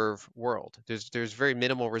reserve world. There's very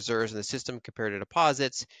minimal reserves in the system compared to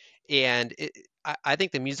deposits, and I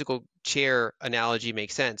think the musical chair analogy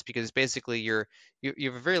makes sense because basically you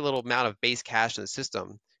have a very little amount of base cash in the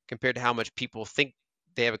system compared to how much people think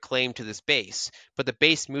they have a claim to this base, but the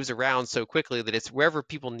base moves around so quickly that it's wherever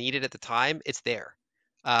people need it at the time, it's there,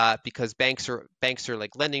 because banks are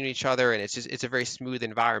like lending to each other, and it's a very smooth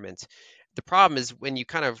environment. The problem is when you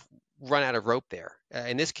kind of run out of rope there.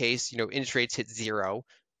 In this case, interest rates hit zero,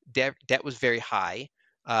 debt was very high.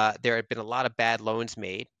 There had been a lot of bad loans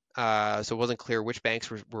made. So it wasn't clear which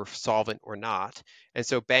banks were solvent or not. And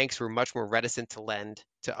so banks were much more reticent to lend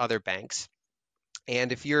to other banks.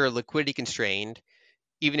 And if you're liquidity constrained,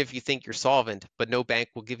 even if you think you're solvent, but no bank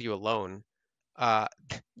will give you a loan, uh,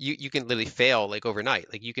 you can literally fail like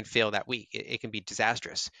overnight. Like you can fail that week. It can be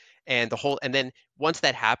disastrous. And then once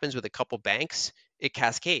that happens with a couple banks, it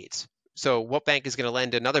cascades. So what bank is going to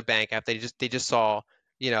lend to another bank after they just saw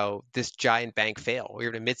this giant bank fail, or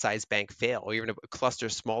even a mid-sized bank fail, or even a cluster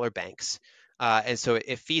of smaller banks. And so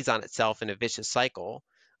it feeds on itself in a vicious cycle.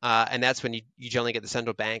 And that's when you generally get the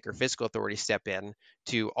central bank or fiscal authority step in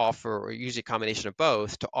to offer, or usually a combination of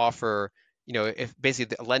both, to offer, if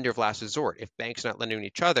basically a lender of last resort. If banks are not lending to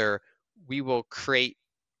each other, we will create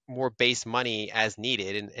more base money as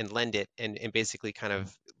needed and lend it, and basically kind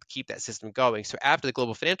of keep that system going. So after the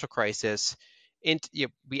global financial crisis,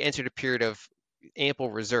 we entered a period of ample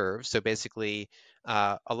reserves. So basically,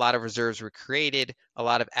 a lot of reserves were created. A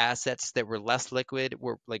lot of assets that were less liquid,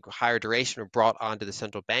 were like higher duration, were brought onto the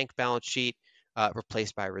central bank balance sheet,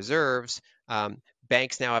 replaced by reserves.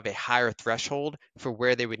 Banks now have a higher threshold for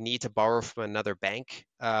where they would need to borrow from another bank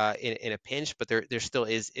in a pinch, but there still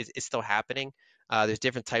is, it's still happening. There's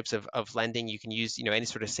different types of lending. You can use, any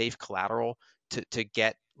sort of safe collateral to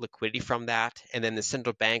get liquidity from that. And then the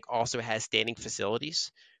central bank also has standing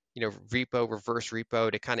facilities, repo, reverse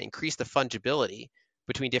repo, to kind of increase the fungibility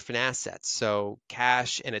between different assets. So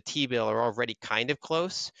cash and a T-bill are already kind of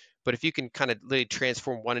close, but if you can kind of literally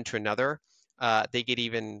transform one into another,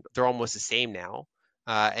 they're almost the same now.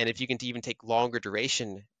 And if you can even take longer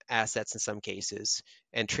duration assets in some cases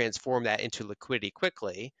and transform that into liquidity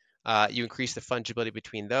quickly, you increase the fungibility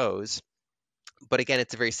between those. But again,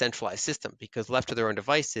 it's a very centralized system because left to their own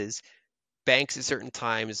devices, banks at certain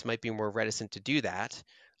times might be more reticent to do that.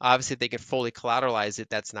 Obviously, if they can fully collateralize it,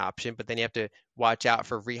 that's an option, but then you have to watch out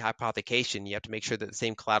for rehypothecation. You have to make sure that the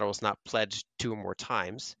same collateral is not pledged two or more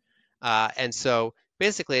times. And so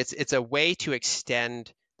basically, it's a way to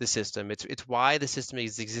extend the system. It's why the system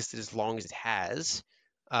has existed as long as it has.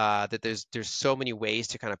 That there's so many ways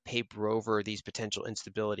to kind of paper over these potential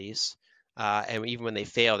instabilities, and even when they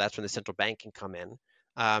fail, that's when the central bank can come in.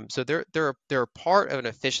 So they're a part of an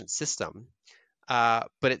efficient system, but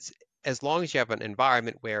it's as long as you have an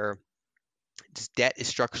environment where just debt is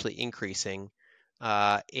structurally increasing,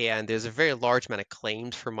 and there's a very large amount of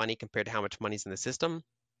claims for money compared to how much money's in the system.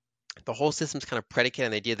 The whole system's kind of predicated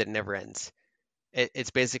on the idea that it never ends. It's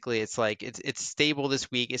basically, it's like it's stable this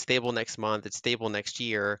week, it's stable next month, it's stable next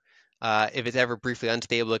year. If it's ever briefly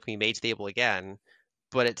unstable, it can be made stable again.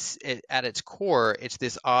 But at its core, it's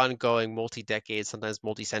this ongoing multi-decade, sometimes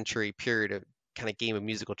multi-century period of kind of game of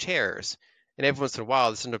musical chairs. And every once in a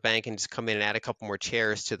while, the central bank can just come in and add a couple more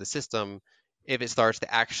chairs to the system if it starts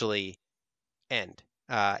to actually end.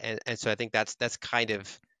 And so I think that's kind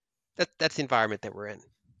of that's the environment that we're in.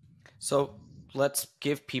 So let's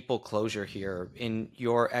give people closure here. In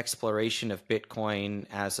your exploration of Bitcoin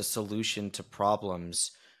as a solution to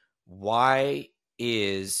problems, why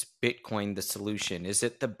is Bitcoin the solution? Is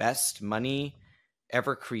it the best money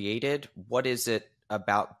ever created? What is it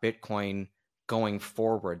about Bitcoin going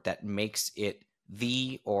forward that makes it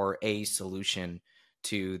the or a solution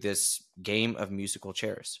to this game of musical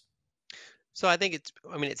chairs? So I think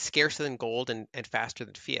it's scarcer than gold and faster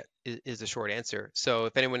than fiat is the short answer. So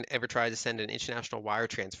if anyone ever tries to send an international wire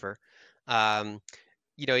transfer, um,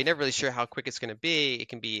 you're never really sure how quick it's going to be. It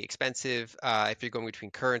can be expensive. If you're going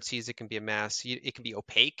between currencies, it can be a mess. It can be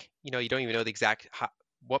opaque. You don't even know the exact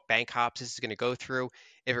what bank hops this is going to go through.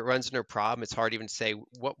 If it runs into a problem, it's hard even to say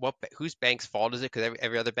whose bank's fault is it, because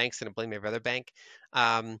every other bank's going to blame every other bank.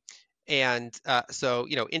 Um, and so,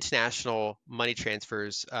 international money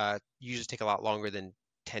transfers usually take a lot longer than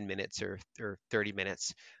 10 minutes or 30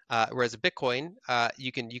 minutes. Whereas a Bitcoin,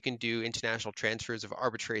 you can do international transfers of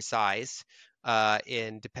arbitrary size,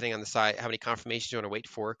 and depending on the size, how many confirmations you want to wait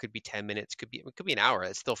for, it could be 10 minutes, it could be an hour.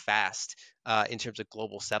 It's still fast in terms of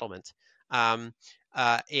global settlement. Um,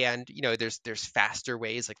 and there's faster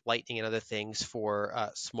ways like Lightning and other things for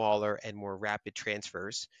smaller and more rapid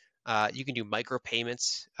transfers. You can do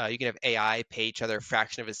micropayments. You can have AI pay each other a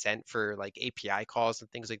fraction of a cent for like API calls and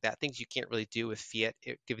things like that. Things you can't really do with fiat,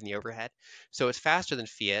 given the overhead. So it's faster than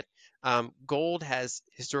fiat. Gold has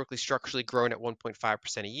historically structurally grown at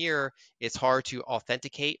 1.5% a year. It's hard to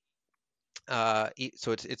authenticate. So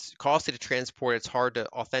it's costly to transport. It's hard to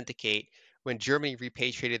authenticate. When Germany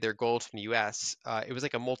repatriated their gold from the U.S., it was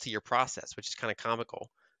like a multi-year process, which is kind of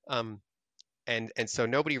comical. Um, and so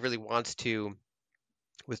nobody really wants to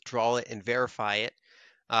withdraw it and verify it.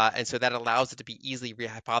 And so that allows it to be easily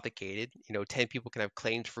rehypothecated. 10 people can have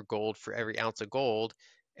claims for gold for every ounce of gold,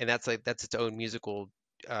 and that's its own musical,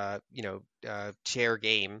 chair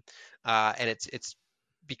game. And it's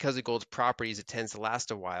because of gold's properties, it tends to last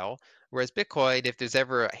a while. Whereas Bitcoin, if there's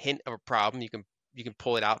ever a hint of a problem, you can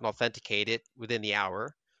pull it out and authenticate it within the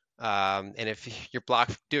hour. And if you're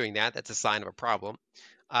blocked from doing that, that's a sign of a problem.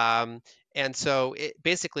 Um, and so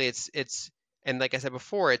basically it's and like I said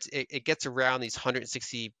before, it gets around these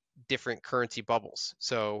 160 different currency bubbles.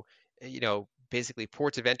 So, basically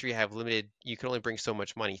ports of entry have limited, you can only bring so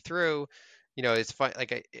much money through. It's fine.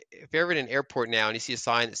 Like if you're ever in an airport now and you see a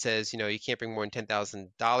sign that says, you can't bring more than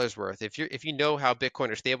 $10,000 worth. If you know how Bitcoin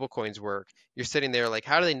or stable coins work, you're sitting there like,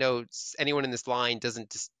 how do they know anyone in this line doesn't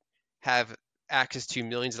just have access to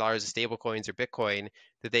millions of dollars of stable coins or Bitcoin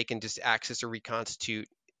that they can just access or reconstitute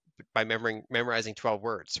by memorizing 12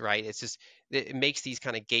 words, right? It's just, it makes these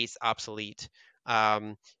kind of gates obsolete.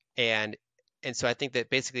 Um, and and so I think that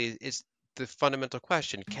basically it's the fundamental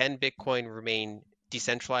question: can Bitcoin remain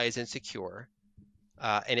decentralized and secure?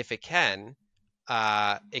 And if it can,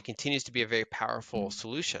 it continues to be a very powerful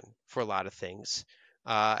solution for a lot of things.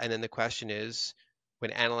 And then the question is,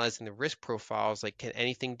 when analyzing the risk profiles, like, can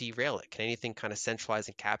anything derail it? Can anything kind of centralize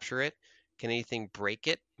and capture it? Can anything break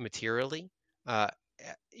it materially? Uh,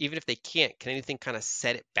 Even if they can't, can anything kind of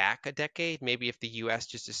set it back a decade? Maybe if the US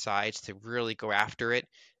just decides to really go after it,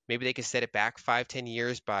 maybe they can set it back 5, 10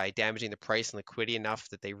 years by damaging the price and liquidity enough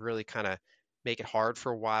that they really kind of make it hard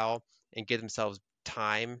for a while and give themselves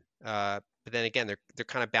time. But then again, they're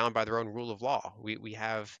kind of bound by their own rule of law. We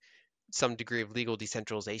have some degree of legal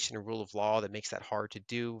decentralization and rule of law that makes that hard to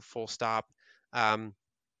do. Full stop. Um,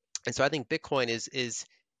 and so I think Bitcoin is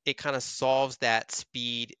it kind of solves that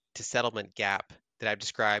speed to settlement gap that I've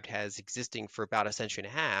described as existing for about a century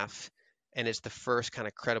and a half, and it's the first kind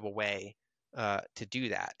of credible way to do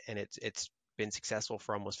that, and it's been successful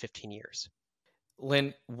for almost 15 years.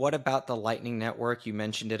 Lyn, what about the Lightning Network? You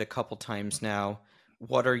mentioned it a couple times now.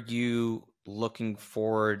 What are you looking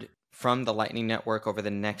forward from the Lightning Network over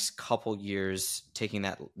the next couple years, taking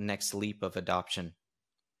that next leap of adoption?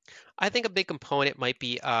 I think a big component might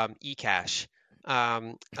be eCash.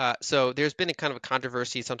 So there's been a kind of a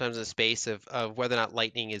controversy sometimes in the space of whether or not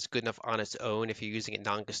Lightning is good enough on its own if you're using it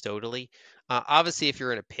non-custodially. Obviously, if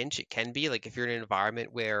you're in a pinch, it can be. Like if you're in an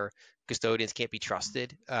environment where custodians can't be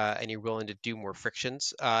trusted and you're willing to do more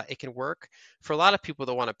frictions, it can work. For a lot of people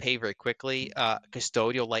that want to pay very quickly,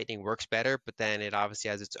 custodial Lightning works better, but then it obviously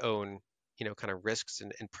has its own, kind of risks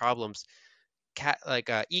and problems.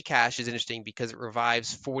 eCash is interesting because it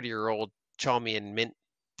revives 40-year-old Chalmian Mint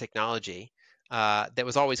technology that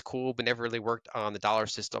was always cool but never really worked on the dollar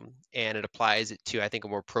system, and it applies it to, I think, a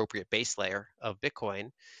more appropriate base layer of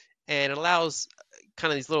Bitcoin, and it allows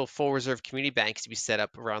kind of these little full reserve community banks to be set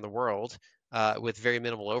up around the world with very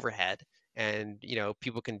minimal overhead, and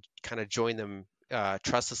people can kind of join them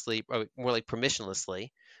trustlessly, or more like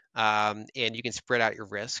permissionlessly, and you can spread out your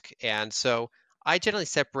risk. And so I generally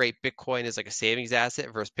separate Bitcoin as like a savings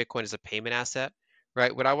asset versus Bitcoin as a payment asset,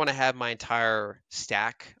 right? Would I want to have my entire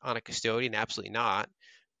stack on a custodian? Absolutely not.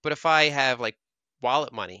 But if I have like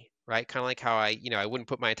wallet money, right, kind of like how I wouldn't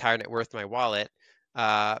put my entire net worth in my wallet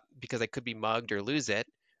because I could be mugged or lose it.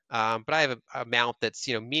 But I have an amount that's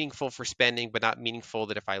meaningful for spending, but not meaningful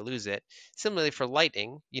that if I lose it. Similarly for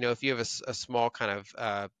Lightning, if you have a small kind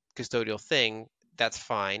of custodial thing, that's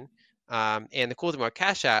fine. And the cool thing about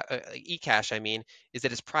eCash, I mean, is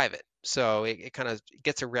that it's private. So it kind of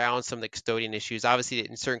gets around some of the custodian issues. Obviously,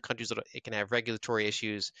 in certain countries, it can have regulatory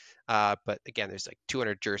issues. But again, there's like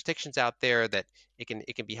 200 jurisdictions out there that it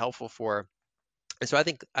can be helpful for. And so I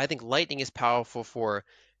think Lightning is powerful for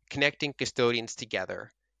connecting custodians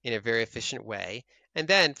together in a very efficient way. And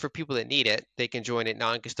then for people that need it, they can join it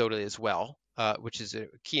non-custodially as well, which is a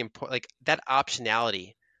key important. Like that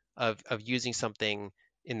optionality of using something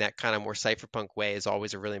in that kind of more cypherpunk way is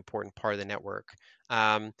always a really important part of the network.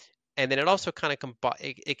 Um, and then it also kind of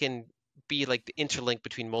it can be like the interlink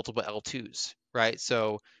between multiple L2s, right?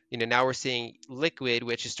 So now we're seeing Liquid,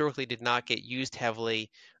 which historically did not get used heavily,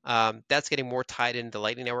 that's getting more tied into the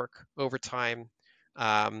Lightning Network over time.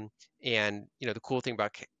 Um, and the cool thing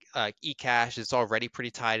about eCash is it's already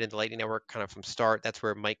pretty tied into the Lightning Network kind of from start. That's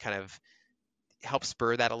where it might kind of help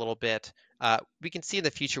spur that a little bit. We can see in the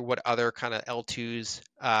future what other kind of L2s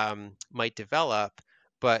might develop,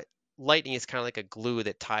 but Lightning is kind of like a glue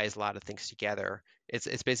that ties a lot of things together.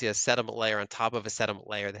 It's basically a settlement layer on top of a settlement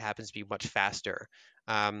layer that happens to be much faster.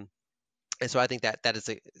 Um, and so I think that is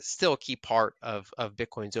still a key part of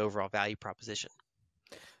Bitcoin's overall value proposition.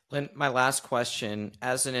 Lyn, my last question,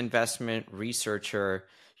 as an investment researcher,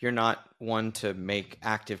 you're not one to make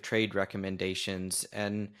active trade recommendations,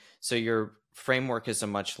 and so your framework is a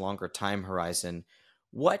much longer time horizon.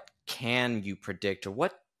 What can you predict, or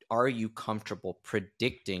what are you comfortable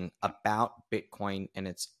predicting about Bitcoin and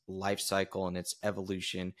its life cycle and its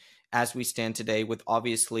evolution as we stand today, with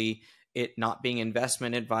obviously it not being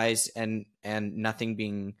investment advice and nothing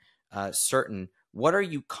being certain? What are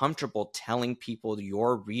you comfortable telling people,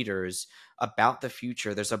 your readers, about the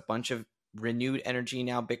future? There's a bunch of renewed energy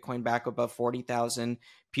now, Bitcoin back above 40,000.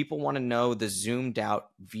 People want to know the zoomed out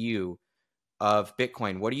view. of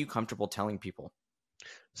Bitcoin, what are you comfortable telling people?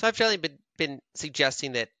 So I've generally been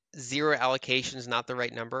suggesting that zero allocation is not the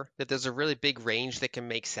right number, that there's a really big range that can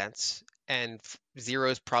make sense, and zero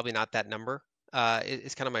is probably not that number.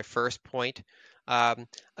 Is kind of my first point. A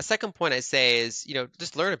second point I say is,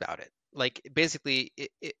 just learn about it. Like basically,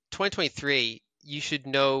 2023, you should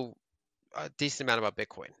know a decent amount about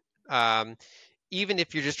Bitcoin. Um, Even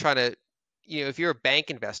if you're just trying to, if you're a bank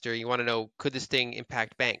investor, you want to know, could this thing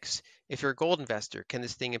impact banks? If you're a gold investor, can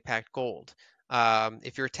this thing impact gold?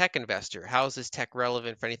 If you're a tech investor, how is this tech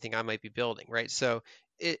relevant for anything I might be building, right? So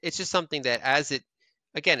it's just something that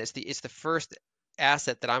again, it's the first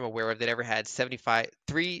asset that I'm aware of that ever had 75%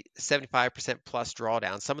 plus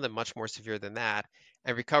drawdown, some of them much more severe than that,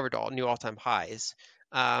 and recovered to new all-time highs.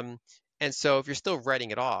 Um, and so if you're still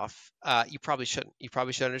writing it off, you probably shouldn't. You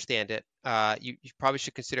probably should understand it. You probably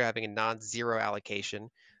should consider having a non-zero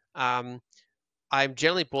allocation. Um, I'm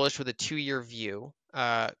generally bullish with a 2-year view.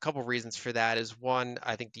 A couple of reasons for that is one,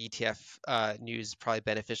 I think the ETF news is probably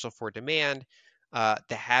beneficial for demand.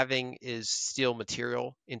 The halving is still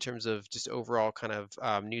material in terms of just overall kind of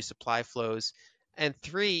new supply flows. And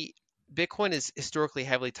three, Bitcoin is historically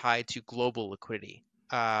heavily tied to global liquidity.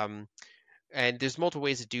 And there's multiple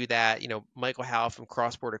ways to do that. Michael Howe from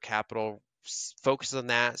Cross Border Capital focuses on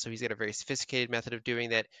that, so he's got a very sophisticated method of doing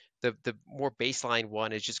that. The more baseline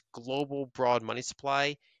one is just global broad money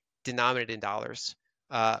supply denominated in dollars.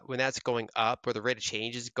 When that's going up or the rate of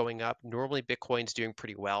change is going up, normally Bitcoin's doing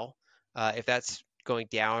pretty well. If that's going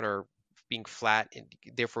down or being flat and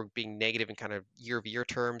therefore being negative in kind of year-over-year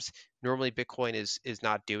terms, normally Bitcoin is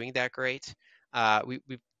not doing that great.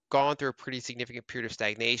 We've gone through a pretty significant period of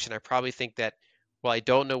stagnation. I probably think that while I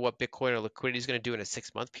don't know what Bitcoin or liquidity is going to do in a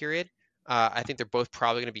 6-month period, I think they're both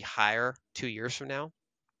probably going to be higher 2 years from now,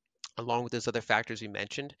 along with those other factors we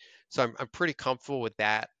mentioned. So I'm pretty comfortable with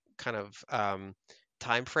that kind of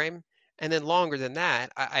time frame. And then longer than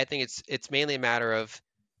that, I think it's mainly a matter of,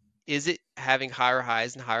 is it having higher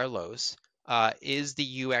highs and higher lows? Is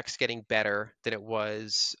the UX getting better than it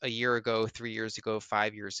was a year ago, 3 years ago,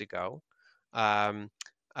 5 years ago? Um,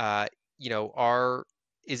 uh,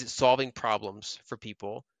 is it solving problems for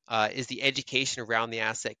people? Is the education around the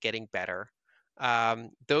asset getting better?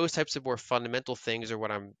 Those types of more fundamental things are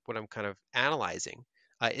what I'm kind of analyzing.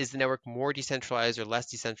 Is the network more decentralized or less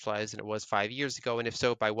decentralized than it was 5 years ago? And if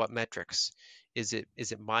so, by what metrics? Is it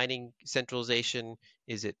mining centralization?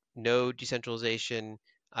 Is it node decentralization?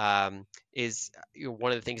 Is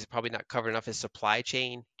one of the things that's probably not covered enough is supply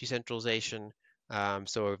chain decentralization.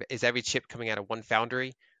 So is every chip coming out of one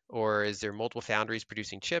foundry, or is there multiple foundries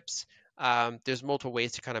producing chips? There's multiple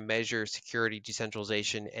ways to kind of measure security,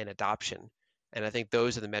 decentralization, and adoption. And I think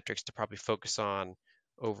those are the metrics to probably focus on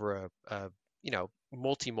over a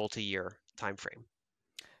multi-year time frame.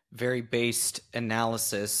 Very based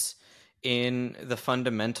analysis in the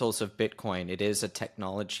fundamentals of Bitcoin. It is a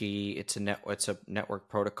technology, it's a network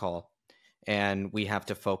protocol, and we have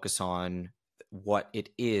to focus on what it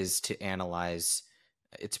is to analyze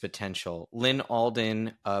its potential. Lyn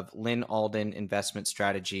Alden of Lyn Alden Investment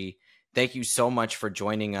Strategy, thank you so much for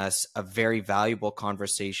joining us. A very valuable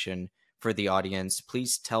conversation for the audience.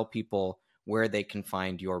 Please tell people where they can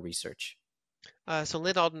find your research. So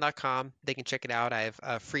lynalden.com, they can check it out. I have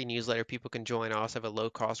a free newsletter people can join. I also have a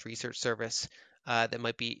low-cost research service that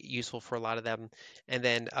might be useful for a lot of them. And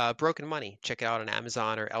then Broken Money, check it out on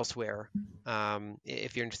Amazon or elsewhere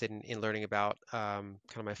if you're interested in learning about kind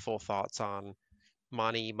of my full thoughts on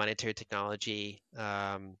money, monetary technology,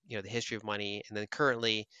 the history of money, and then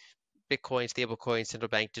currently Bitcoin, stablecoins, central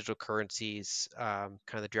bank digital currencies, kind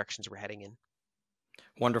of the directions we're heading in.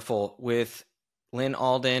 Wonderful. With Lyn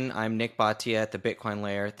Alden, I'm Nick Bhatia at the Bitcoin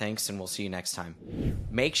Layer. Thanks, and we'll see you next time.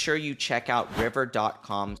 Make sure you check out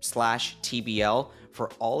river.com/TBL for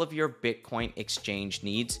all of your Bitcoin exchange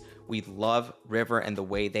needs. We love River and the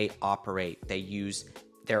way they operate. They use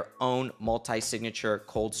their own multi-signature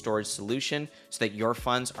cold storage solution so that your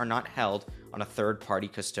funds are not held on a third-party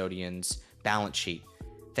custodian's balance sheet.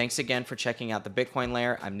 Thanks again for checking out the Bitcoin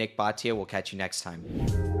Layer. I'm Nick Bhatia. We'll catch you next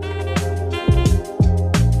time.